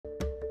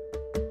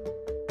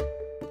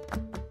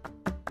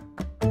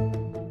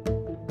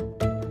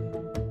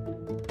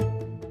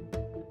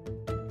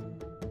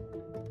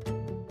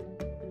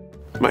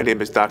My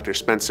name is Dr.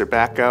 Spencer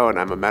Bachow, and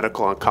I'm a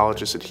medical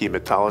oncologist and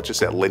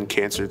hematologist at Lynn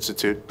Cancer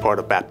Institute, part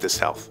of Baptist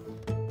Health.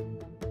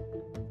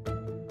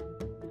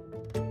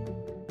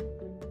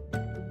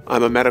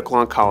 I'm a medical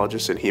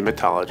oncologist and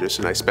hematologist,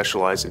 and I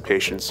specialize in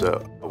patients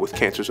with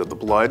cancers of the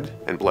blood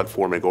and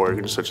blood-forming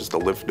organs, such as the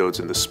lymph nodes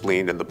in the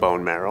spleen and the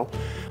bone marrow.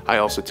 I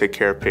also take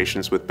care of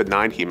patients with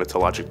benign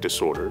hematologic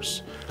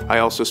disorders. I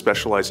also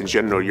specialize in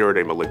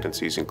genitourinary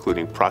malignancies,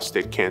 including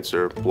prostate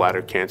cancer,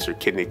 bladder cancer,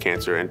 kidney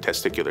cancer, and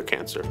testicular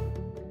cancer.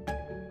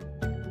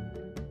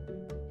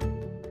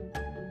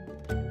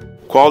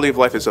 Quality of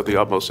life is of the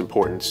utmost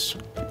importance.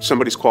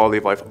 Somebody's quality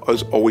of life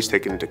is always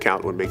taken into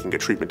account when making a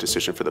treatment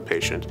decision for the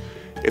patient.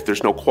 If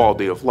there's no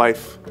quality of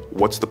life,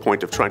 what's the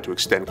point of trying to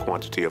extend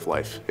quantity of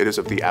life? It is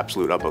of the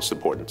absolute utmost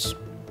importance.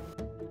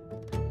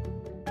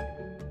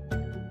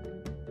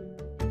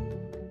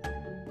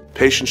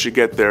 Patients should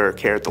get their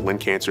care at the Lynn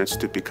Cancer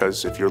Institute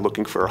because if you're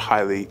looking for a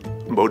highly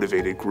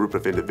motivated group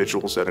of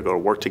individuals that are going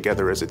to work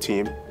together as a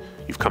team,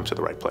 you've come to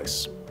the right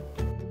place.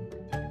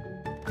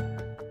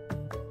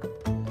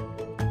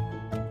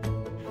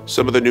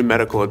 Some of the new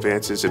medical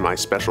advances in my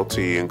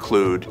specialty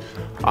include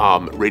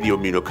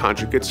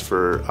radioimmunoconjugates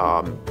for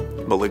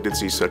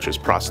malignancies such as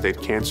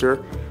prostate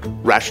cancer,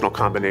 rational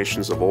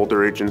combinations of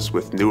older agents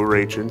with newer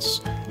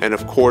agents, and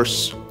of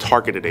course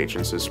targeted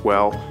agents as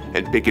well,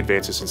 and big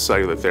advances in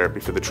cellular therapy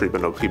for the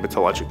treatment of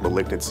hematologic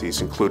malignancies,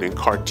 including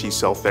CAR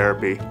T-cell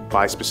therapy,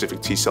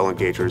 bispecific T-cell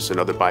engagers, and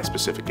other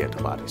bispecific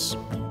antibodies.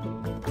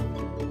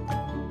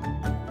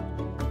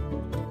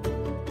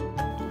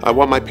 I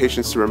want my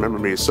patients to remember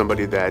me as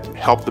somebody that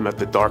helped them at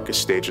the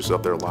darkest stages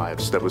of their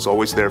lives, that was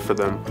always there for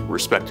them,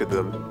 respected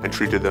them, and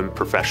treated them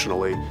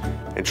professionally,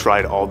 and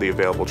tried all the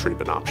available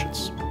treatment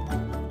options.